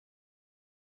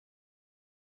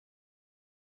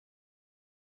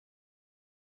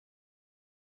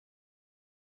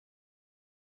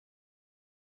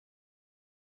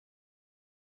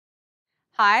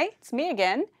Hi, it's me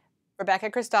again,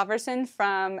 Rebecca Christofferson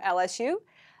from LSU.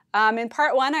 In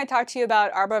part one, I talked to you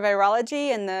about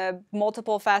arbovirology and the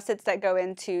multiple facets that go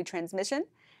into transmission.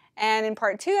 And in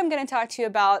part two, I'm going to talk to you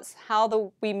about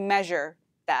how we measure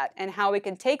that and how we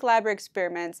can take lab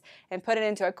experiments and put it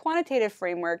into a quantitative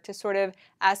framework to sort of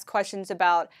ask questions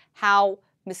about how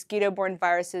mosquito-borne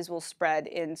viruses will spread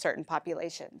in certain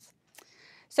populations.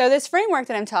 So this framework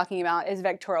that I'm talking about is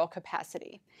vectorial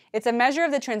capacity. It's a measure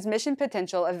of the transmission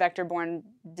potential of vector-borne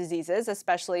diseases,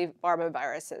 especially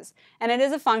arboviruses, and it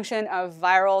is a function of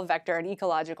viral, vector, and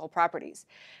ecological properties.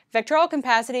 Vectorial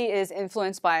capacity is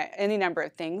influenced by any number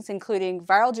of things, including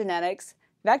viral genetics,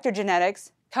 vector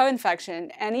genetics,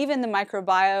 co-infection, and even the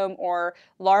microbiome or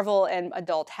larval and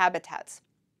adult habitats.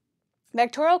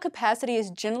 Vectorial capacity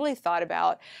is generally thought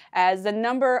about as the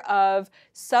number of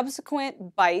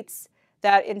subsequent bites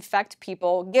that infect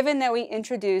people, given that we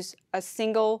introduce a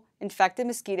single infected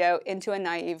mosquito into a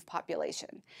naive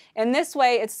population. In this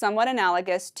way, it's somewhat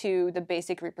analogous to the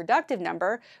basic reproductive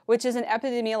number, which is an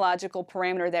epidemiological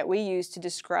parameter that we use to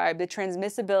describe the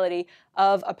transmissibility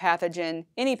of a pathogen,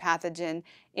 any pathogen,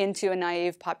 into a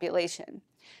naive population.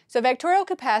 So vectorial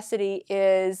capacity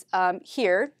is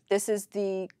here. This is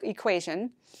the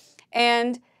equation.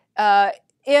 And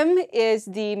M is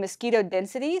the mosquito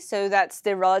density, so that's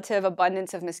the relative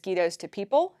abundance of mosquitoes to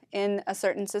people in a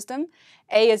certain system.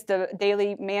 A is the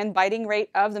daily man-biting rate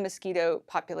of the mosquito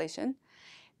population.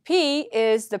 P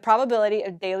is the probability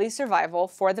of daily survival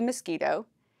for the mosquito.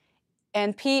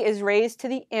 And P is raised to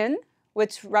the N,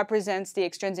 which represents the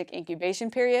extrinsic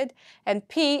incubation period. And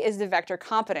P is the vector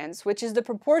competence, which is the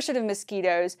proportion of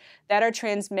mosquitoes that are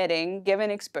transmitting,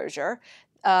 given exposure,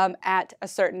 at a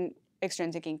certain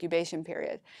extrinsic incubation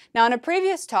period. Now, in a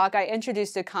previous talk, I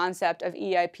introduced the concept of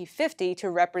EIP50 to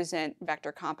represent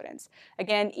vector competence.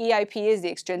 Again, EIP is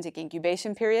the extrinsic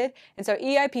incubation period, and so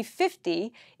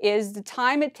EIP50 is the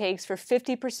time it takes for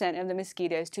 50% of the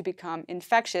mosquitoes to become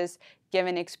infectious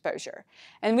given exposure.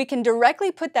 And we can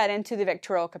directly put that into the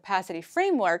vectorial capacity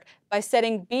framework by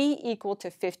setting B equal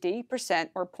to 50%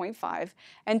 or 0.5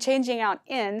 and changing out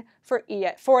N for the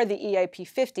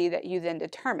EIP50 that you then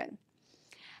determine.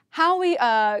 How we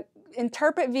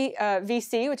interpret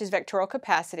VC, which is vectorial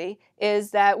capacity,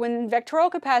 is that when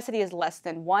vectorial capacity is less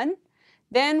than 1,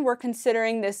 then we're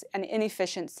considering this an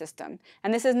inefficient system,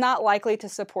 and this is not likely to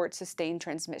support sustained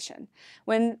transmission.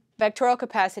 When vectorial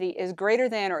capacity is greater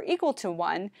than or equal to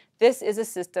 1, this is a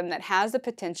system that has the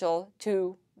potential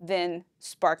to then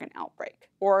spark an outbreak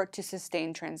or to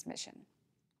sustain transmission.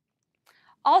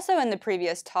 Also in the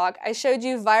previous talk, I showed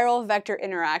you viral vector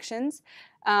interactions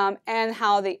and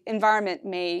how the environment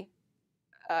may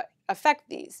affect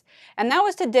these. And that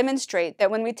was to demonstrate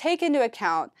that when we take into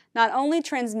account not only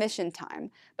transmission time,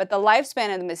 but the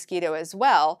lifespan of the mosquito as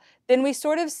well, then we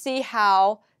sort of see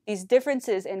how these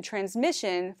differences in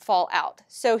transmission fall out.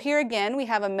 So here again, we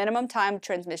have a minimum time of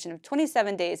transmission of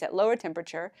 27 days at lower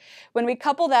temperature. When we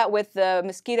couple that with the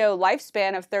mosquito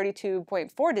lifespan of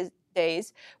 32.4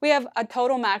 days, we have a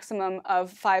total maximum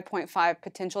of 5.5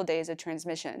 potential days of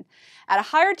transmission. At a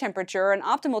higher temperature, an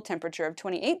optimal temperature of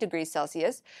 28 degrees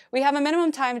Celsius, we have a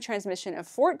minimum time of transmission of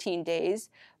 14 days,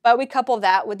 but we couple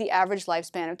that with the average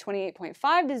lifespan of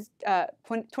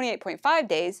 28.5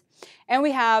 days, and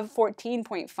we have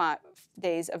 14.5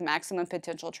 days of maximum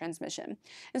potential transmission.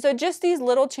 And so just these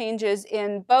little changes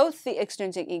in both the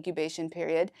extrinsic incubation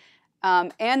period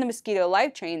and the mosquito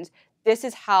life trains, this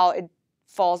is how it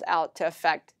falls out to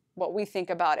affect what we think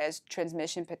about as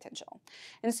transmission potential.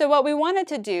 And so what we wanted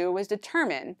to do was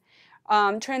determine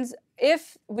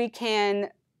if we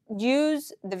can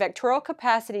use the vectorial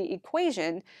capacity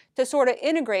equation to sort of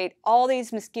integrate all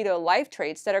these mosquito life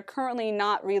traits that are currently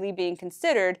not really being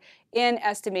considered in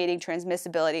estimating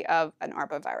transmissibility of an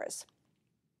arbovirus.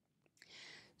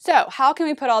 So how can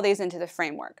we put all these into the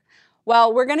framework?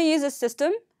 Well, we're going to use a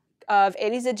system of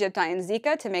Aedes aegypti and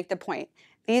Zika to make the point.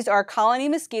 These are colony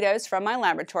mosquitoes from my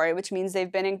laboratory, which means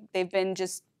they've been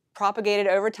just propagated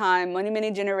over time,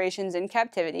 many generations in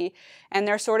captivity, and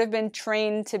they're sort of been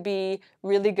trained to be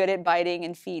really good at biting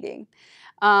and feeding.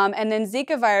 And then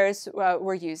Zika virus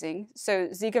we're using. So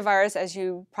Zika virus, as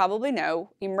you probably know,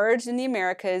 emerged in the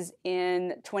Americas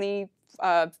in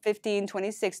 2015,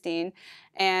 2016,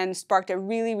 and sparked a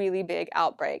really big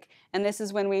outbreak. And this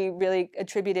is when we really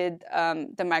attributed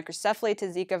the microcephaly to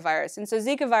Zika virus. And so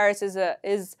Zika virus is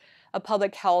a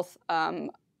public health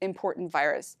important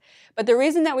virus. But the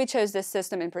reason that we chose this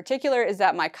system in particular is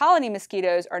that my colony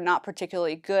mosquitoes are not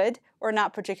particularly good or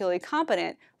not particularly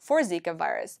competent for Zika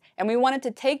virus. And we wanted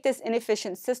to take this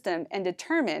inefficient system and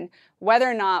determine whether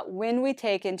or not, when we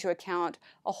take into account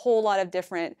a whole lot of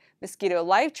different mosquito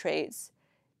life traits,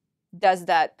 does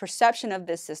that perception of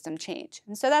this system change?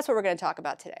 And so that's what we're going to talk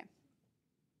about today.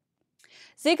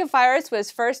 Zika virus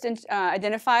was first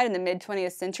identified in the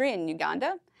mid-20th century in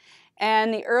Uganda.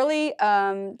 And the early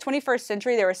 21st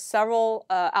century, there were several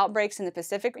outbreaks in the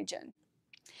Pacific region.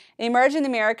 It emerged in the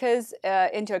Americas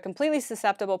into a completely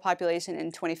susceptible population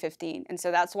in 2015. And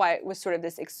so that's why it was sort of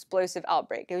this explosive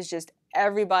outbreak. It was just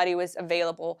everybody was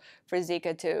available for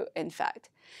Zika to infect.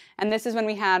 And this is when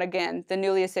we had, again, the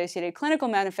newly associated clinical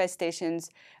manifestations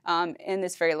in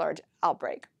this very large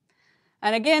outbreak.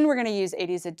 And again, we're going to use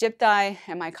Aedes aegypti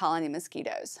and my colony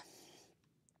mosquitoes.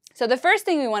 So the first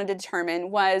thing we wanted to determine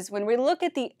was, when we look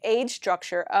at the age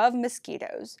structure of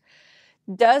mosquitoes,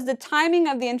 does the timing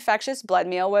of the infectious blood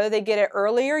meal, whether they get it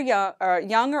early or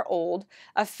young or old,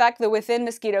 affect the within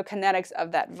mosquito kinetics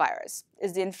of that virus?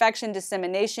 Is the infection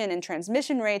dissemination and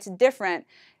transmission rates different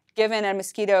given a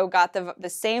mosquito got the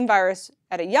same virus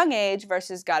at a young age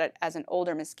versus got it as an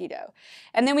older mosquito?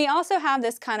 And then we also have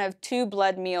this kind of two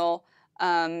blood meal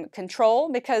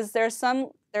control, because there's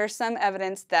some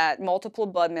evidence that multiple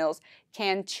blood meals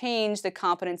can change the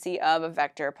competency of a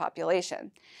vector population.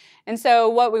 And so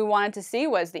what we wanted to see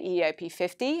was the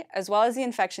EIP50 as well as the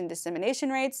infection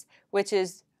dissemination rates, which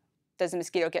is, does the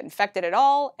mosquito get infected at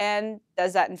all, and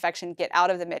does that infection get out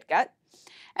of the midgut?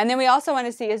 And then we also want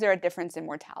to see, is there a difference in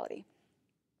mortality?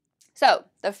 So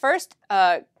the first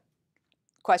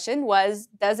question was,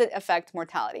 does it affect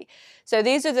mortality? So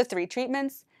these are the three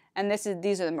treatments. And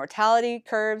these are the mortality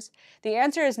curves. The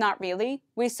answer is not really.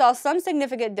 We saw some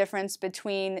significant difference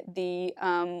between the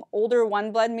older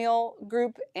 1 blood meal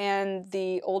group and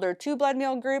the older 2 blood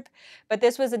meal group, but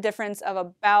this was a difference of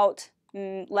about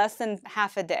less than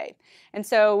half a day. And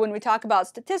so when we talk about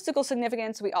statistical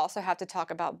significance, we also have to talk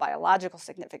about biological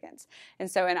significance. And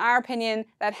so in our opinion,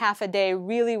 that half a day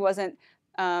really wasn't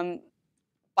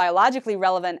biologically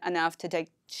relevant enough to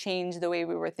change the way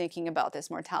we were thinking about this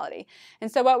mortality.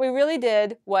 And so what we really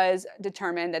did was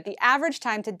determine that the average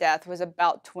time to death was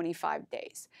about 25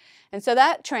 days. And so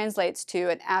that translates to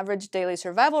an average daily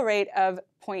survival rate of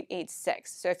 0.86.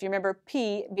 So if you remember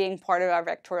P being part of our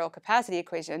vectorial capacity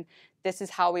equation, this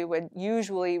is how we would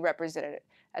usually represent it,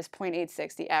 as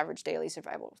 0.86, the average daily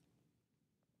survival.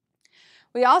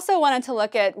 We also wanted to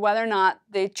look at whether or not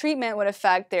the treatment would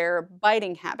affect their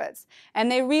biting habits, and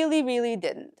they really, really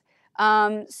didn't.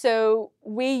 So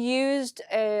we used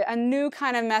a new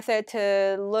kind of method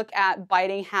to look at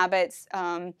biting habits,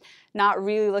 not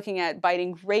really looking at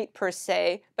biting rate per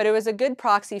se, but it was a good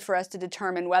proxy for us to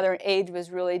determine whether age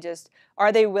was really just,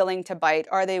 are they willing to bite,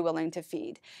 are they willing to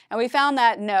feed? And we found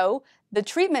that no, the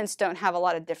treatments don't have a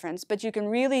lot of difference, but you can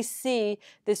really see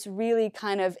this really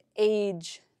kind of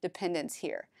age dependence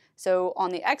here. So on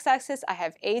the x-axis, I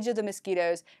have age of the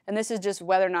mosquitoes, and this is just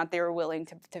whether or not they were willing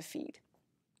to feed.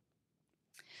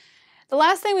 The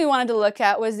last thing we wanted to look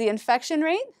at was the infection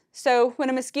rate. So when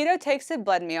a mosquito takes a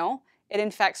blood meal, it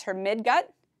infects her midgut,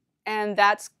 and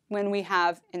that's when we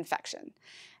have infection.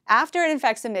 After it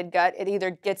infects the midgut, it either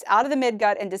gets out of the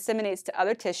midgut and disseminates to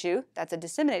other tissue, that's a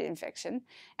disseminated infection,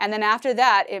 and then after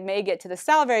that it may get to the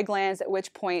salivary glands, at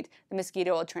which point the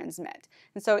mosquito will transmit.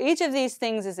 And so each of these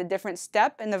things is a different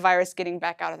step in the virus getting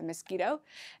back out of the mosquito,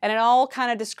 and it all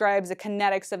kind of describes the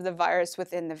kinetics of the virus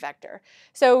within the vector.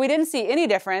 So we didn't see any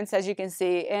difference, as you can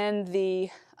see, in the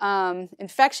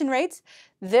infection rates.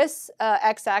 This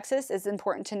x-axis, is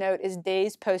important to note, is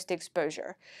days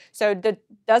post-exposure. So it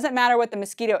doesn't matter what the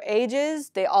mosquito age is,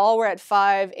 they all were at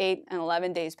 5, 8, and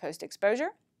 11 days post-exposure.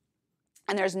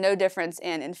 And there's no difference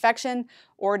in infection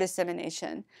or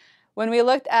dissemination. When we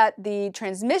looked at the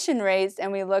transmission rates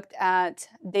and we looked at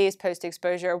days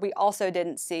post-exposure, we also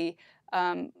didn't see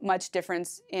much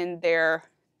difference in their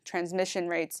transmission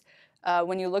rates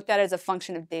when you looked at it as a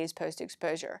function of days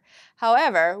post-exposure.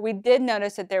 However, we did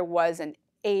notice that there was an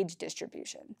age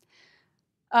distribution.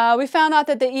 We found out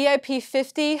that the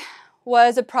EIP50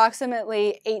 was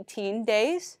approximately 18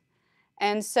 days.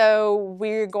 And so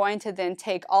we're going to then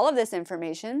take all of this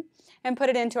information and put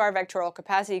it into our vectorial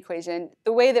capacity equation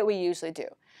the way that we usually do.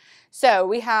 So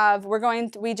we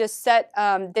just set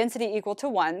density equal to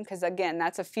 1, because again,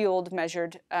 that's a field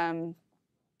measured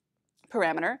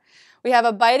parameter. We have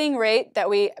a biting rate that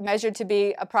we measured to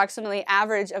be approximately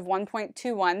average of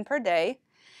 1.21 per day.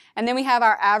 And then we have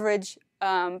our average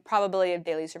probability of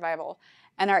daily survival.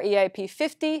 And our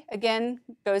EIP50, again,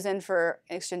 goes in for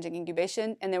extrinsic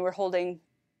incubation, and then we're holding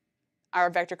our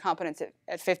vector competence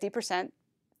at 50%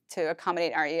 to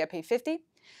accommodate our EIP 50.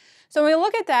 So when we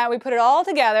look at that, we put it all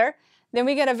together, then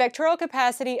we get a vectorial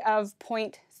capacity of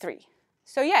 0.3.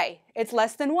 So yay, it's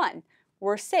less than 1.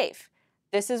 We're safe.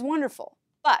 This is wonderful.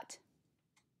 But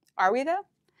are we though?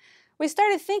 We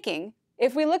started thinking,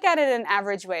 if we look at it in an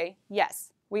average way,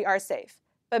 yes, we are safe.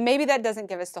 But maybe that doesn't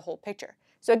give us the whole picture.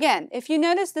 So again, if you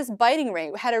notice, this biting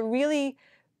rate had a really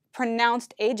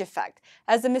pronounced age effect.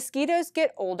 As the mosquitoes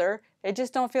get older, they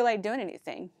just don't feel like doing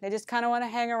anything. They just kind of want to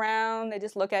hang around. They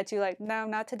just look at you like, no,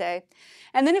 not today.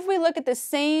 And then if we look at the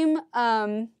same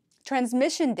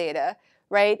transmission data,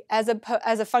 right, as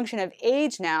a function of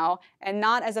age now and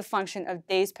not as a function of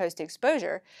days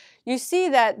post-exposure, you see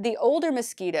that the older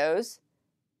mosquitoes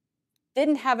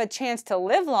didn't have a chance to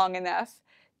live long enough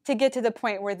to get to the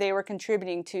point where they were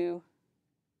contributing to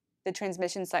the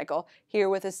transmission cycle here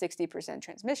with a 60%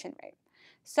 transmission rate.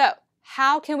 So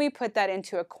how can we put that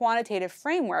into a quantitative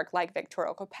framework like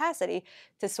vectorial capacity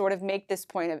to sort of make this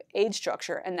point of age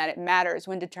structure and that it matters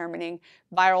when determining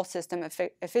viral system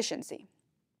efficiency?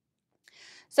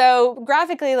 So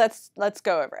graphically, let's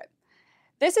go over it.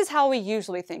 This is how we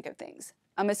usually think of things.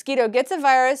 A mosquito gets a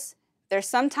virus, there's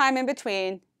some time in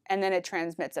between, and then it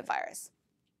transmits a virus.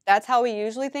 That's how we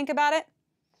usually think about it.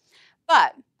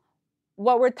 But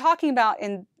what we're talking about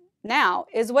now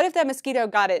is, what if that mosquito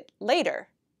got it later,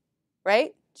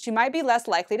 right? She might be less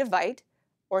likely to bite,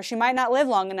 or she might not live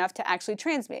long enough to actually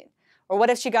transmit. Or what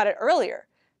if she got it earlier?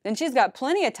 Then she's got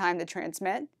plenty of time to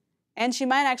transmit, and she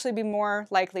might actually be more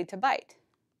likely to bite.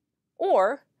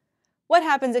 Or what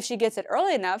happens if she gets it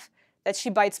early enough that she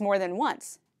bites more than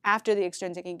once after the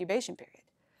extrinsic incubation period?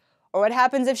 Or what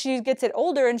happens if she gets it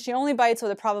older and she only bites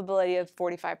with a probability of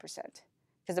 45%?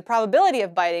 Because the probability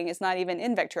of biting is not even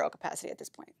in vectorial capacity at this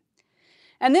point.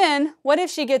 And then, what if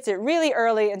she gets it really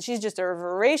early and she's just a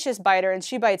voracious biter and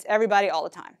she bites everybody all the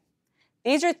time?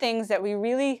 These are things that we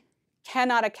really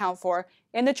cannot account for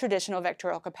in the traditional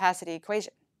vectorial capacity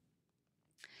equation.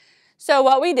 So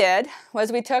what we did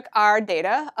was we took our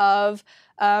data of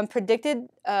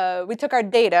we took our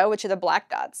data, which are the black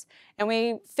dots, and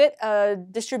we fit a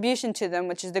distribution to them,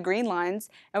 which is the green lines,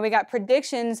 and we got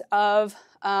predictions of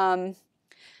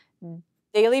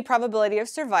daily probability of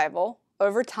survival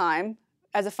over time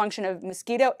as a function of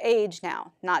mosquito age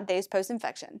now, not days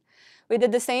post-infection. We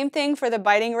did the same thing for the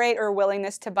biting rate or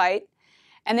willingness to bite.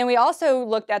 And then we also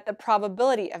looked at the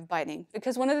probability of biting,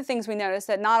 because one of the things we noticed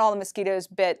that not all the mosquitoes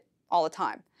bit all the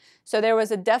time. So there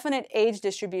was a definite age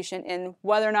distribution in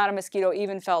whether or not a mosquito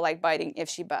even felt like biting if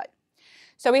she bit.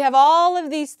 So we have all of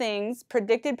these things,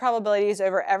 predicted probabilities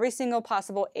over every single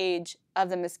possible age of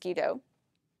the mosquito.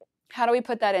 How do we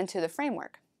put that into the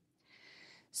framework?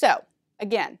 So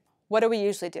again, what do we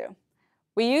usually do?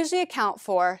 We usually account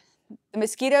for the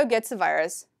mosquito gets the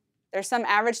virus, there's some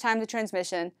average time to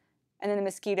transmission, and then the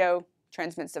mosquito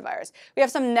transmits the virus. We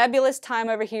have some nebulous time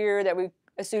over here that we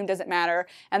assume doesn't matter,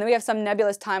 and then we have some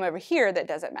nebulous time over here that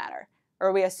doesn't matter,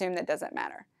 or we assume that doesn't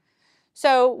matter.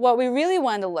 So what we really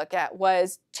wanted to look at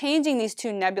was changing these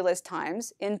two nebulous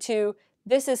times into,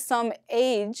 this is some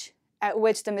age at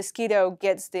which the mosquito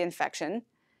gets the infection,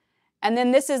 and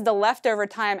then this is the leftover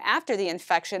time after the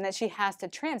infection that she has to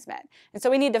transmit. And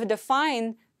so we need to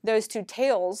define those two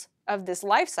tails of this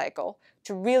life cycle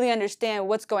to really understand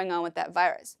what's going on with that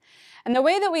virus. And the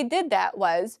way that we did that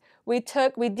was we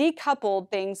decoupled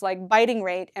things like biting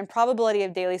rate and probability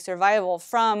of daily survival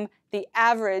from the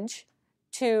average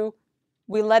to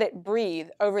we let it breathe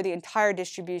over the entire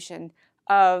distribution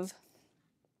of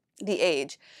the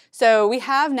age. So we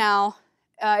have now,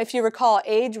 if you recall,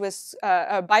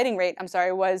 biting rate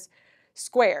was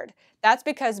squared. That's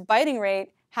because biting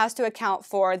rate has to account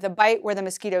for the bite where the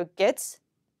mosquito gets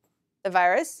the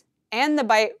virus and the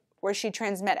bite where she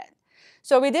transmitted.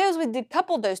 So what we did is we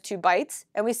decoupled those two bites,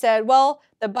 and we said, well,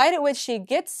 the bite at which she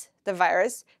gets the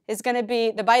virus is going to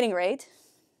be the biting rate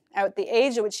at the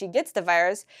age at which she gets the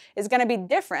virus is going to be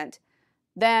different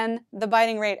than the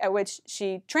biting rate at which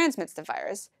she transmits the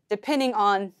virus, depending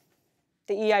on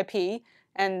the EIP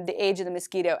and the age of the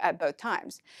mosquito at both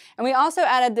times. And we also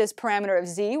added this parameter of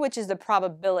Z, which is the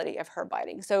probability of her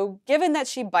biting. So given that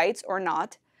she bites or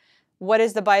not, what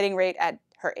is the biting rate at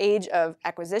her age of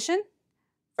acquisition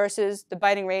versus the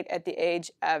biting rate at the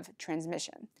age of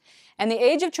transmission? And the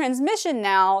age of transmission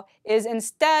now is,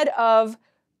 instead of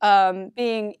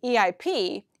being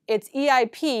EIP, it's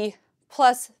EIP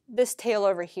plus this tail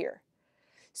over here.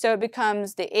 So it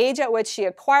becomes the age at which she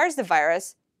acquires the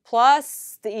virus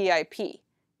plus the EIP.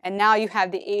 And now you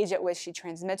have the age at which she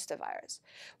transmits the virus.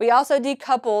 We also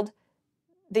decoupled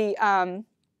the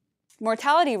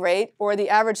mortality rate, or the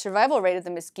average survival rate of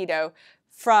the mosquito,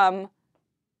 from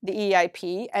the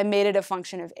EIP and made it a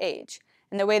function of age.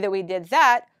 And the way that we did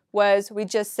that was we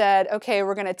just said, okay,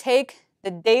 we're going to take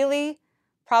the daily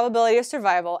probability of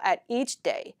survival at each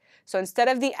day. So instead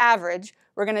of the average,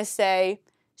 we're going to say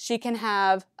she can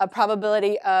have a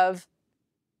probability of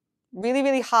really,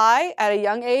 really high at a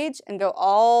young age and go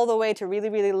all the way to really,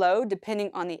 really low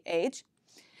depending on the age.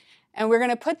 And we're going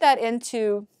to put that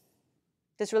into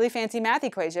this really fancy math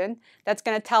equation that's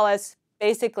going to tell us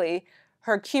basically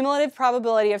her cumulative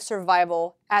probability of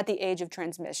survival at the age of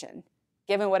transmission,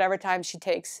 given whatever time she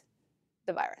takes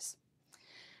the virus.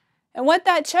 And what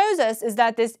that shows us is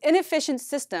that this inefficient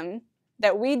system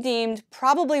that we deemed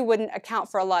probably wouldn't account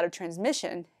for a lot of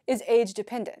transmission is age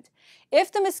dependent.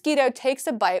 If the mosquito takes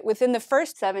a bite within the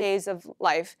first 7 days of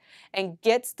life and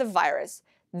gets the virus,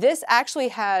 this actually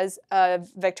has a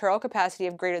vectorial capacity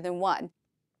of greater than 1.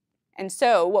 And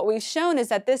so what we've shown is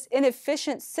that this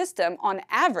inefficient system, on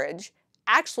average,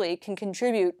 actually can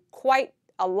contribute quite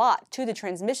a lot to the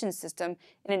transmission system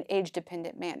in an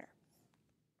age-dependent manner.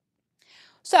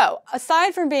 So,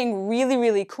 aside from being really,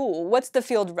 really cool, what's the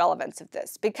field relevance of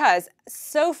this? Because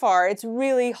so far it's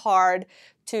really hard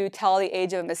to tell the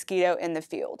age of a mosquito in the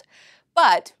field.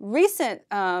 But recent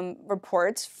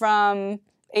reports from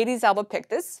Aedes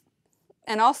albopictus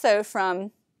and also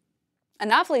from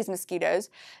Anopheles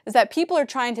mosquitoes is that people are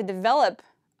trying to develop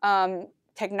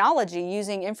technology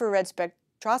using infrared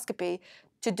spectroscopy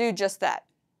to do just that,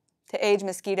 to age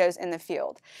mosquitoes in the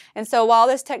field. And so while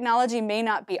this technology may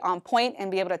not be on point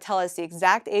and be able to tell us the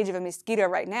exact age of a mosquito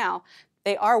right now,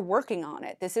 they are working on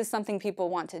it. This is something people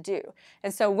want to do.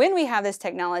 And so when we have this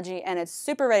technology and it's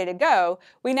super ready to go,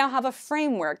 we now have a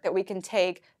framework that we can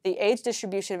take the age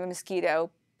distribution of a mosquito,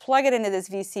 plug it into this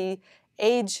VC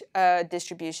age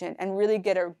distribution, and really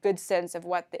get a good sense of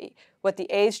what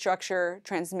the age structure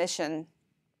transmission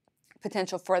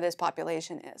potential for this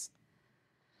population is.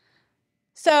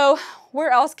 So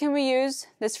where else can we use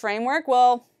this framework?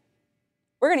 Well,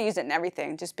 we're going to use it in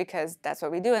everything just because that's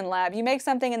what we do in lab. You make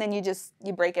something and then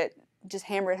you break it, just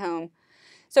hammer it home.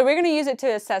 So we're going to use it to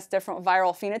assess different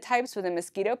viral phenotypes within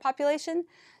mosquito population.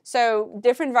 So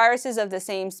different viruses of the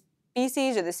same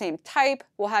species or the same type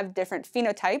will have different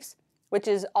phenotypes, which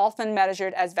is often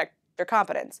measured as vector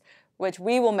competence, which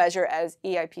we will measure as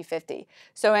EIP50.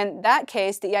 So in that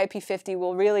case, the EIP50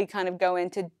 will really kind of go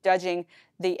into judging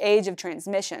the age of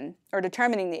transmission or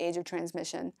determining the age of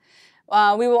transmission.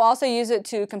 We will also use it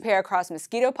to compare across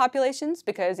mosquito populations,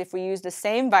 because if we use the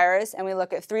same virus and we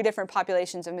look at 3 different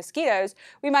populations of mosquitoes,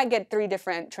 we might get 3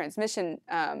 different transmission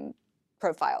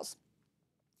profiles.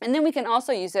 And then we can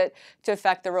also use it to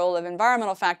affect the role of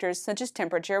environmental factors such as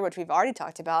temperature, which we've already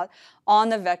talked about, on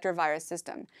the vector virus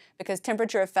system. Because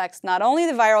temperature affects not only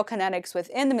the viral kinetics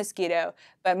within the mosquito,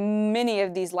 but many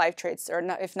of these life traits, or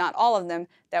not, if not all of them,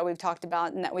 that we've talked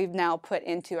about and that we've now put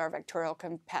into our vectorial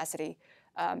capacity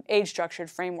age-structured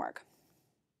framework.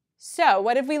 So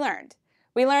what have we learned?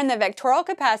 We learned that vectorial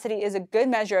capacity is a good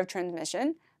measure of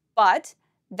transmission, but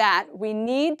that we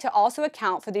need to also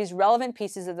account for these relevant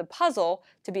pieces of the puzzle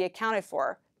to be accounted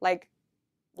for, like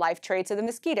life traits of the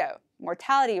mosquito,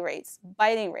 mortality rates,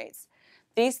 biting rates.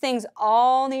 These things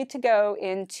all need to go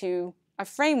into a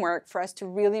framework for us to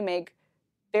really make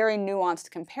very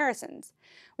nuanced comparisons.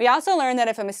 We also learned that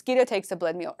if a mosquito takes a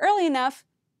blood meal early enough,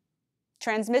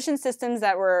 transmission systems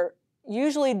that were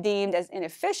usually deemed as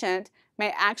inefficient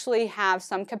may actually have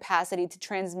some capacity to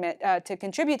to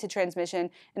contribute to transmission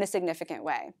in a significant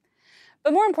way.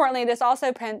 But more importantly, this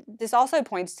also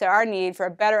points to our need for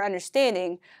a better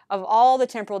understanding of all the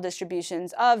temporal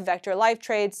distributions of vector life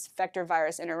traits, vector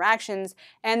virus interactions,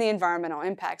 and the environmental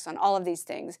impacts on all of these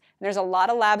things. And there's a lot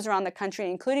of labs around the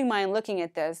country, including mine, looking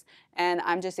at this, and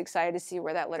I'm just excited to see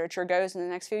where that literature goes in the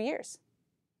next few years.